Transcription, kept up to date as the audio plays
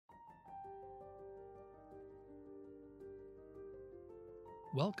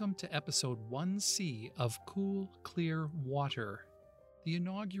Welcome to episode 1C of Cool, Clear Water, the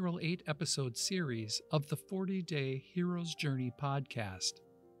inaugural 8-episode series of the 40-Day Hero's Journey podcast.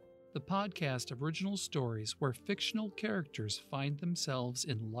 The podcast of original stories where fictional characters find themselves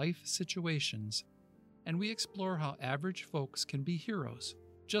in life situations, and we explore how average folks can be heroes,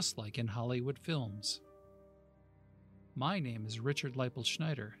 just like in Hollywood films. My name is Richard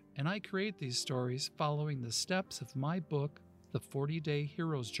Leipel-Schneider, and I create these stories following the steps of my book, The 40-Day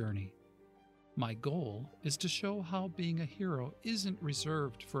Hero's Journey. My goal is to show how being a hero isn't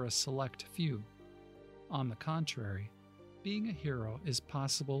reserved for a select few. On the contrary, being a hero is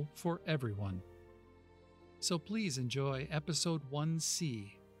possible for everyone. So please enjoy episode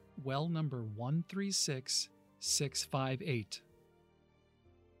 1C, well number 136658.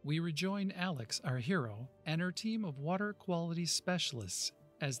 We rejoin Alex, our hero, and her team of water quality specialists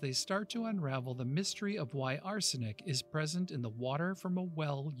as they start to unravel the mystery of why arsenic is present in the water from a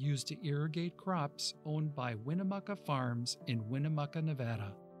well used to irrigate crops owned by Winnemucca Farms in Winnemucca,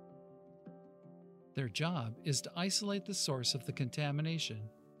 Nevada. Their job is to isolate the source of the contamination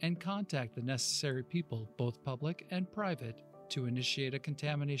and contact the necessary people, both public and private, to initiate a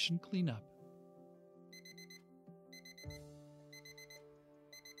contamination cleanup.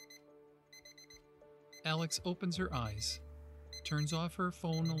 Alex opens her eyes, turns off her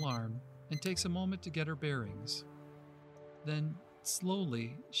phone alarm, and takes a moment to get her bearings. Then,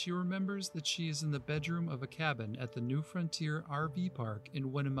 slowly, she remembers that she is in the bedroom of a cabin at the New Frontier RV Park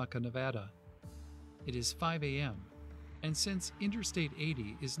in Winnemucca, Nevada. It is 5 a.m., and since Interstate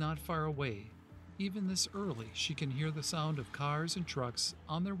 80 is not far away, even this early she can hear the sound of cars and trucks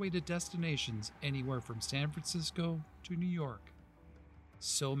on their way to destinations anywhere from San Francisco to New York.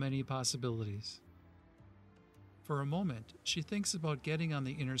 So many possibilities. For a moment, she thinks about getting on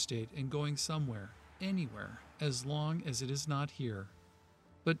the interstate and going somewhere, anywhere, as long as it is not here.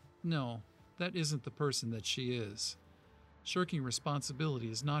 But no, that isn't the person that she is. Shirking responsibility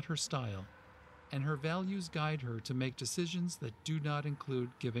is not her style, and her values guide her to make decisions that do not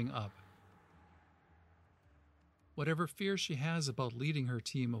include giving up. Whatever fear she has about leading her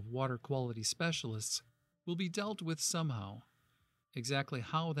team of water quality specialists will be dealt with somehow. Exactly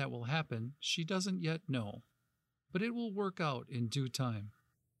how that will happen, she doesn't yet know. But it will work out in due time.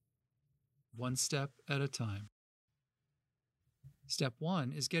 One step at a time. Step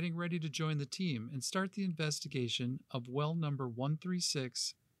 1 is getting ready to join the team and start the investigation of well number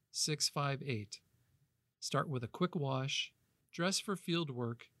 136658. Start with a quick wash, dress for field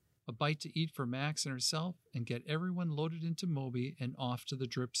work, a bite to eat for Max and herself, and get everyone loaded into Moby and off to the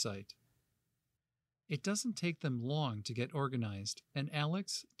drip site. It doesn't take them long to get organized, and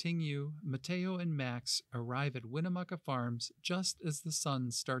Alex, Tingyu, Mateo, and Max arrive at Winnemucca Farms just as the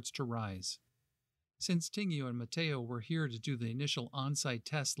sun starts to rise. Since Tingyu and Mateo were here to do the initial on-site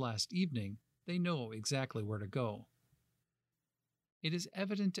test last evening, they know exactly where to go. It is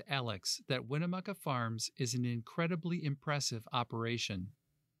evident to Alex that Winnemucca Farms is an incredibly impressive operation.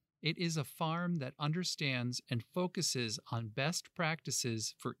 It is a farm that understands and focuses on best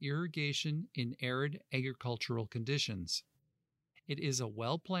practices for irrigation in arid agricultural conditions. It is a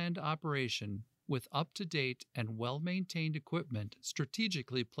well-planned operation with up-to-date and well-maintained equipment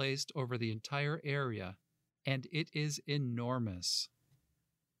strategically placed over the entire area, and it is enormous.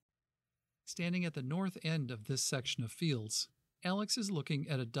 Standing at the north end of this section of fields, Alex is looking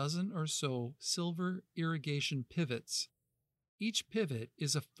at a dozen or so silver irrigation pivots. Each pivot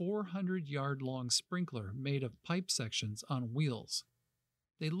is a 400-yard-long sprinkler made of pipe sections on wheels.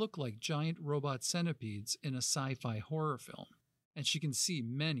 They look like giant robot centipedes in a sci-fi horror film, and she can see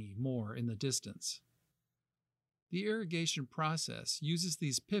many more in the distance. The irrigation process uses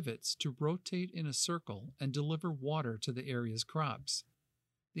these pivots to rotate in a circle and deliver water to the area's crops.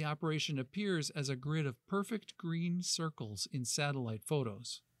 The operation appears as a grid of perfect green circles in satellite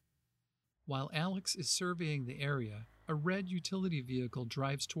photos. While Alex is surveying the area, a red utility vehicle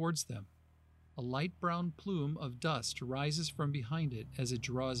drives towards them. A light brown plume of dust rises from behind it as it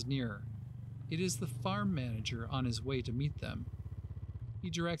draws near. It is the farm manager on his way to meet them. He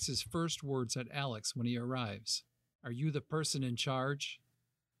directs his first words at Alex when he arrives. "Are you the person in charge?"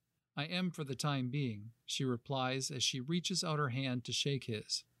 "I am for the time being," she replies as she reaches out her hand to shake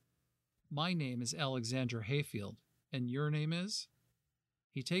his. "My name is Alexander Hayfield, and your name is?"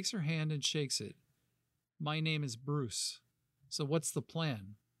 He takes her hand and shakes it. "My name is Bruce. So what's the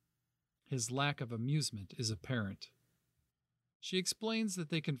plan?" His lack of amusement is apparent. She explains that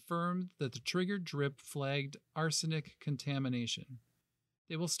they confirmed that the triggered drip flagged arsenic contamination.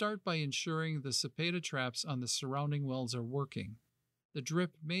 They will start by ensuring the Cepeda traps on the surrounding wells are working. The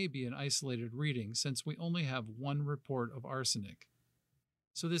drip may be an isolated reading since we only have one report of arsenic.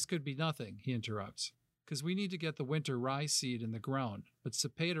 So this could be nothing, he interrupts, because we need to get the winter rye seed in the ground, but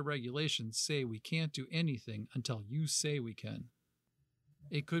Cepeda regulations say we can't do anything until you say we can.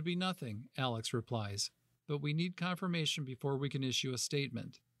 It could be nothing, Alex replies, but we need confirmation before we can issue a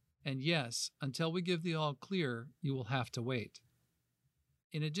statement. And yes, until we give the all clear, you will have to wait.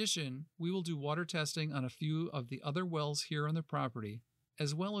 In addition, we will do water testing on a few of the other wells here on the property,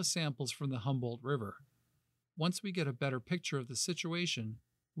 as well as samples from the Humboldt River. Once we get a better picture of the situation,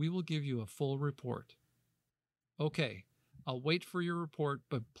 we will give you a full report. Okay, I'll wait for your report,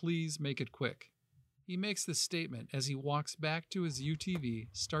 but please make it quick. He makes this statement as he walks back to his UTV,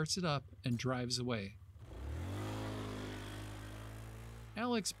 starts it up, and drives away.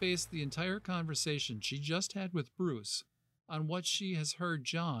 Alex based the entire conversation she just had with Bruce on what she has heard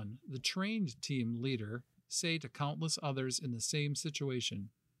John, the trained team leader, say to countless others in the same situation.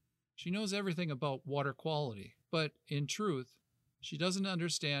 She knows everything about water quality, but in truth, she doesn't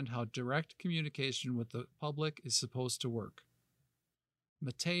understand how direct communication with the public is supposed to work.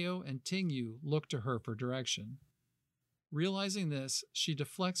 Mateo and Tingyu look to her for direction. Realizing this, she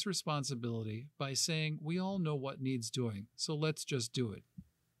deflects responsibility by saying, "We all know what needs doing, so let's just do it."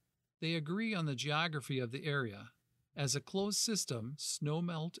 They agree on the geography of the area. As a closed system,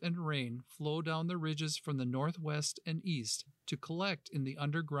 snowmelt and rain flow down the ridges from the northwest and east to collect in the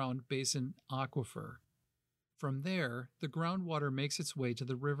underground basin aquifer. From there, the groundwater makes its way to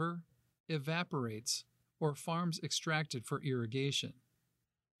the river, evaporates, or farms extracted for irrigation.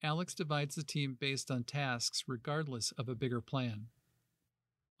 Alex divides the team based on tasks regardless of a bigger plan.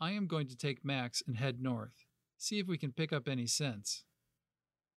 I am going to take Max and head north, see if we can pick up any scents.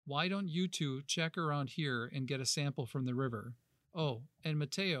 Why don't you two check around here and get a sample from the river? Oh, and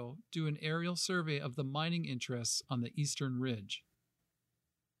Mateo, do an aerial survey of the mining interests on the eastern ridge.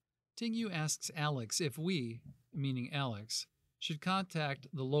 Tingyu asks Alex if we, meaning Alex, should contact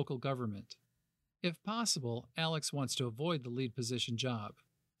the local government. If possible, Alex wants to avoid the lead position job.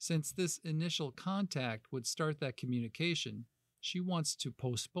 Since this initial contact would start that communication, she wants to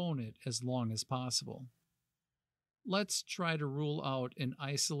postpone it as long as possible. Let's try to rule out an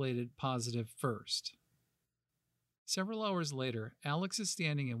isolated positive first. Several hours later, Alex is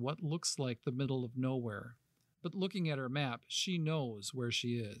standing in what looks like the middle of nowhere, but looking at her map, she knows where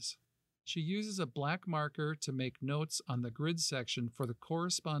she is. She uses a black marker to make notes on the grid section for the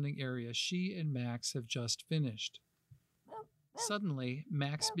corresponding area she and Max have just finished. Suddenly,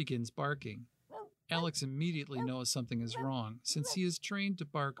 Max begins barking. Alex immediately knows something is wrong, since he is trained to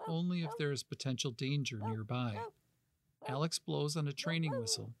bark only if there is potential danger nearby. Alex blows on a training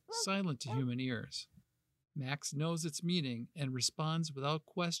whistle, silent to human ears. Max knows its meaning and responds without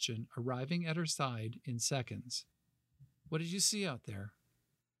question, arriving at her side in seconds. "What did you see out there?"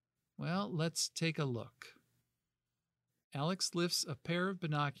 "Well, let's take a look." Alex lifts a pair of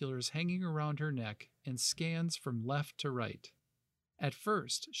binoculars hanging around her neck and scans from left to right. At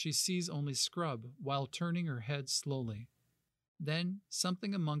first, she sees only scrub while turning her head slowly. Then,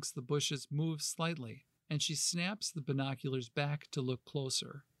 something amongst the bushes moves slightly, and she snaps the binoculars back to look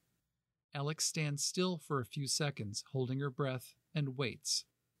closer. Alex stands still for a few seconds, holding her breath, and waits.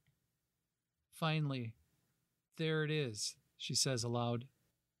 Finally, "There it is," she says aloud.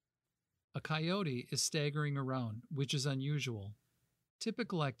 A coyote is staggering around, which is unusual.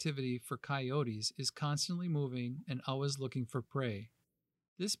 Typical activity for coyotes is constantly moving and always looking for prey.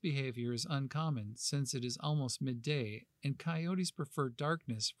 This behavior is uncommon since it is almost midday and coyotes prefer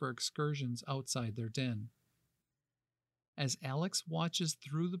darkness for excursions outside their den. As Alex watches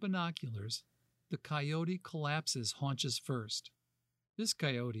through the binoculars, the coyote collapses haunches first. This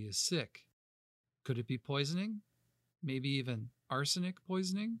coyote is sick. Could it be poisoning? Maybe even arsenic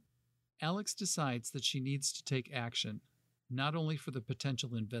poisoning? Alex decides that she needs to take action, not only for the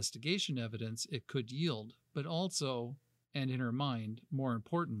potential investigation evidence it could yield, but also, and in her mind, more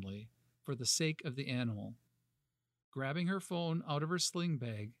importantly, for the sake of the animal. Grabbing her phone out of her sling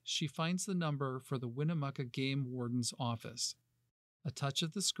bag, she finds the number for the Winnemucca Game Warden's office. A touch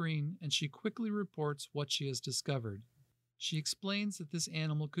of the screen, and she quickly reports what she has discovered. She explains that this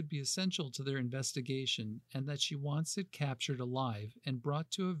animal could be essential to their investigation and that she wants it captured alive and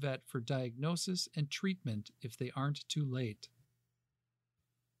brought to a vet for diagnosis and treatment if they aren't too late.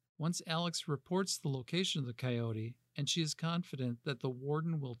 Once Alex reports the location of the coyote, and she is confident that the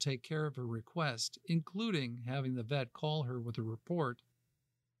warden will take care of her request, including having the vet call her with a report,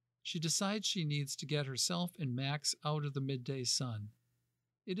 she decides she needs to get herself and Max out of the midday sun.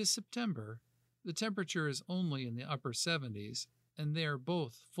 It is September. The temperature is only in the upper 70s, and they are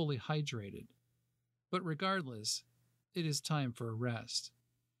both fully hydrated. But regardless, it is time for a rest.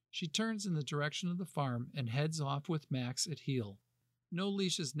 She turns in the direction of the farm and heads off with Max at heel. No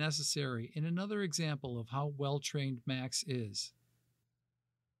leash is necessary in another example of how well-trained Max is.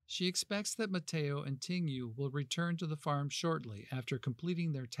 She expects that Mateo and Tingyu will return to the farm shortly after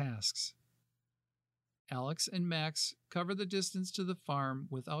completing their tasks. Alex and Max cover the distance to the farm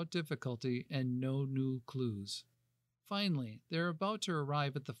without difficulty and no new clues. Finally, they're about to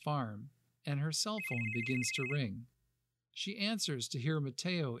arrive at the farm, and her cell phone begins to ring. She answers to hear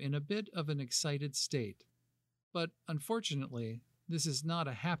Mateo in a bit of an excited state. But unfortunately, this is not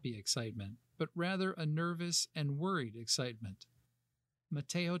a happy excitement, but rather a nervous and worried excitement.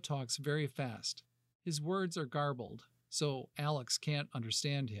 Mateo talks very fast. His words are garbled, so Alex can't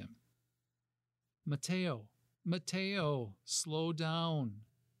understand him. Mateo, slow down.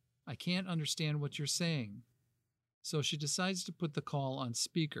 I can't understand what you're saying. So she decides to put the call on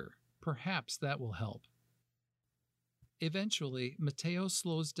speaker. Perhaps that will help. Eventually, Mateo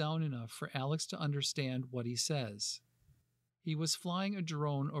slows down enough for Alex to understand what he says. He was flying a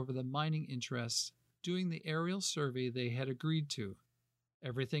drone over the mining interests, doing the aerial survey they had agreed to.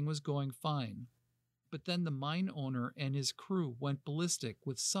 Everything was going fine. But then the mine owner and his crew went ballistic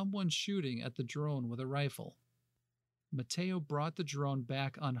with someone shooting at the drone with a rifle. Mateo brought the drone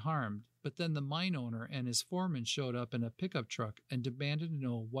back unharmed, but then the mine owner and his foreman showed up in a pickup truck and demanded to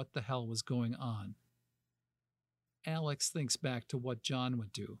know what the hell was going on. Alex thinks back to what John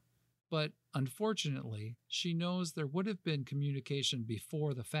would do, but unfortunately, she knows there would have been communication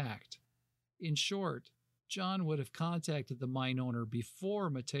before the fact. In short, John would have contacted the mine owner before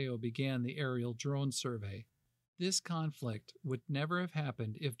Mateo began the aerial drone survey. This conflict would never have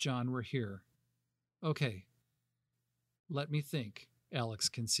happened if John were here. Okay, let me think, Alex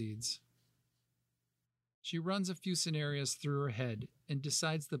concedes. She runs a few scenarios through her head and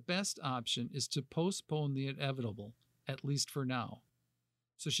decides the best option is to postpone the inevitable, at least for now.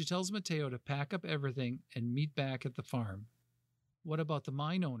 So she tells Mateo to pack up everything and meet back at the farm. What about the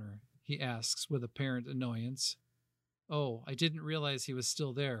mine owner? He asks with apparent annoyance. Oh, I didn't realize he was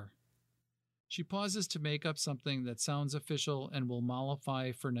still there. She pauses to make up something that sounds official and will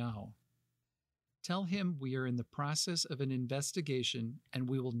mollify for now. Tell him we are in the process of an investigation and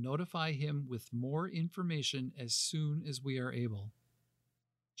we will notify him with more information as soon as we are able.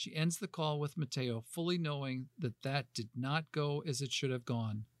 She ends the call with Mateo, fully knowing that did not go as it should have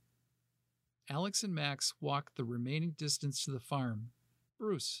gone. Alex and Max walk the remaining distance to the farm.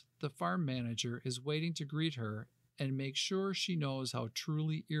 Bruce, the farm manager, is waiting to greet her and make sure she knows how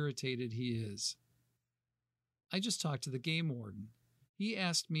truly irritated he is. I just talked to the game warden. He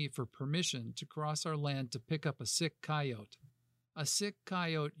asked me for permission to cross our land to pick up a sick coyote. A sick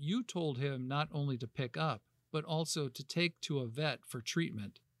coyote you told him not only to pick up, but also to take to a vet for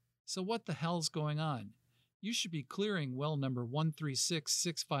treatment. So what the hell's going on? You should be clearing well number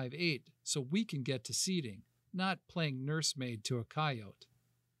 136658 so we can get to seeding, not playing nursemaid to a coyote.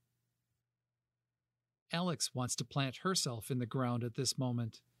 Alex wants to plant herself in the ground at this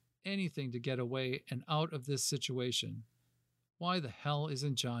moment. Anything to get away and out of this situation. Why the hell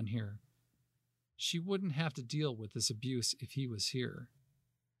isn't John here? She wouldn't have to deal with this abuse if he was here.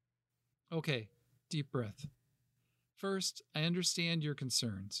 Okay, deep breath. First, I understand your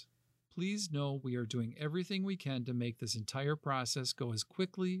concerns. Please know we are doing everything we can to make this entire process go as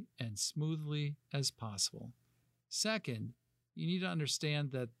quickly and smoothly as possible. Second, you need to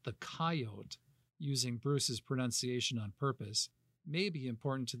understand that the coyote, using Bruce's pronunciation on purpose, may be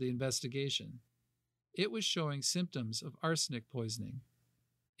important to the investigation. It was showing symptoms of arsenic poisoning.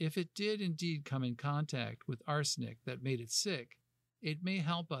 If it did indeed come in contact with arsenic that made it sick, it may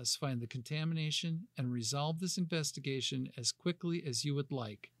help us find the contamination and resolve this investigation as quickly as you would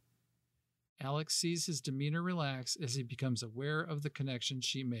like. Alex sees his demeanor relax as he becomes aware of the connection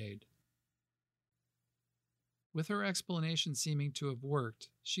she made. With her explanation seeming to have worked,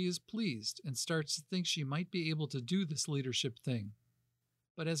 she is pleased and starts to think she might be able to do this leadership thing.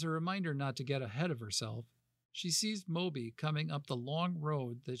 But as a reminder not to get ahead of herself, she sees Moby coming up the long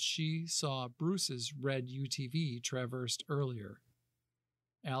road that she saw Bruce's red UTV traversed earlier.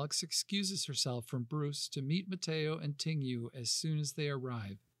 Alex excuses herself from Bruce to meet Mateo and Tingyu as soon as they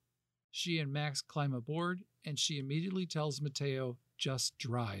arrive. She and Max climb aboard, and she immediately tells Mateo, just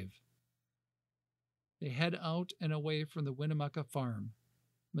drive. They head out and away from the Winnemucca farm.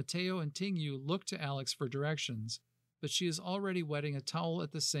 Mateo and Tingyu look to Alex for directions, but she is already wetting a towel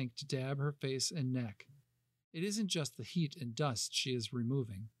at the sink to dab her face and neck. It isn't just the heat and dust she is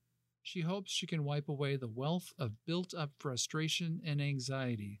removing. She hopes she can wipe away the wealth of built-up frustration and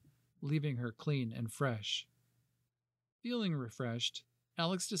anxiety, leaving her clean and fresh. Feeling refreshed,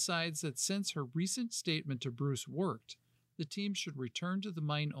 Alex decides that since her recent statement to Bruce worked, the team should return to the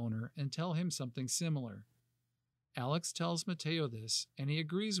mine owner and tell him something similar. Alex tells Mateo this, and he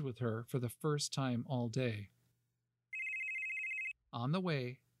agrees with her for the first time all day. On the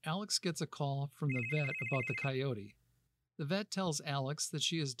way, Alex gets a call from the vet about the coyote. The vet tells Alex that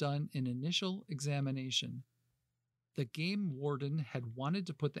she has done an initial examination. The game warden had wanted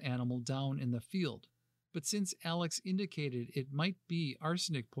to put the animal down in the field, but since Alex indicated it might be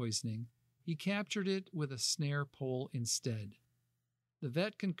arsenic poisoning, he captured it with a snare pole instead. The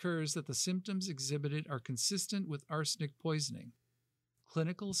vet concurs that the symptoms exhibited are consistent with arsenic poisoning.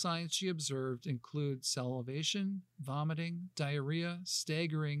 Clinical signs she observed include salivation, vomiting, diarrhea,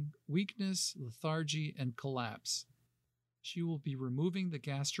 staggering, weakness, lethargy, and collapse. She will be removing the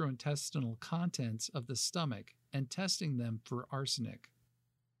gastrointestinal contents of the stomach and testing them for arsenic.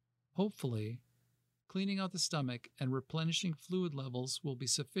 Hopefully, cleaning out the stomach and replenishing fluid levels will be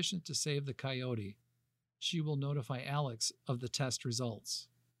sufficient to save the coyote. She will notify Alex of the test results.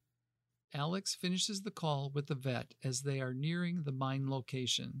 Alex finishes the call with the vet as they are nearing the mine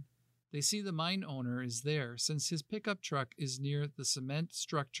location. They see the mine owner is there since his pickup truck is near the cement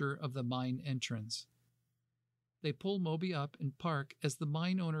structure of the mine entrance. They pull Moby up and park as the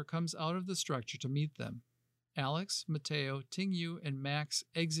mine owner comes out of the structure to meet them. Alex, Mateo, Ting-Yu, and Max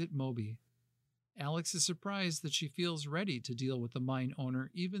exit Moby. Alex is surprised that she feels ready to deal with the mine owner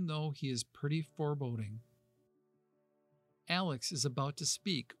even though he is pretty foreboding. Alex is about to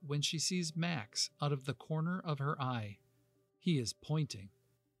speak when she sees Max out of the corner of her eye. He is pointing.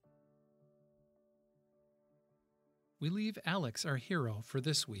 We leave Alex, our hero, for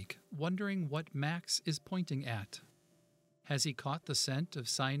this week, wondering what Max is pointing at. Has he caught the scent of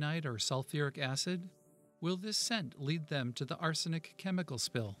cyanide or sulfuric acid? Will this scent lead them to the arsenic chemical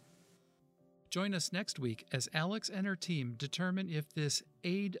spill? Join us next week as Alex and her team determine if this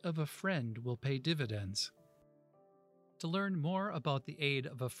aid of a friend will pay dividends. To learn more about the aid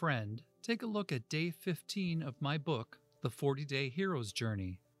of a friend, take a look at day 15 of my book, The 40-Day Hero's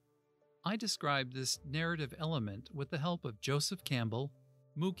Journey. I describe this narrative element with the help of Joseph Campbell,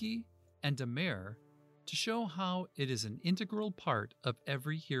 Mookie, and Amer to show how it is an integral part of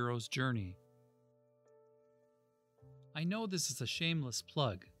every hero's journey. I know this is a shameless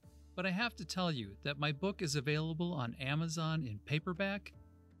plug, but I have to tell you that my book is available on Amazon in paperback,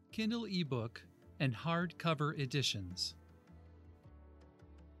 Kindle ebook, and hardcover editions.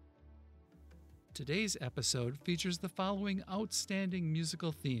 Today's episode features the following outstanding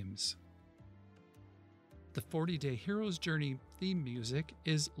musical themes. The 40-Day Hero's Journey theme music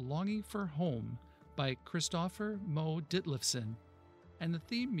is Longing for Home by Christoffer Moe Ditlevsen, and the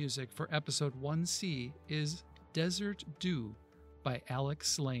theme music for episode 1C is Desert Dew by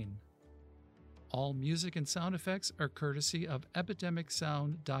Alex Hayfield. All music and sound effects are courtesy of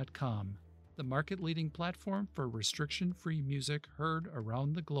epidemicsound.com, the market-leading platform for restriction-free music heard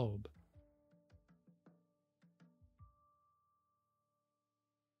around the globe.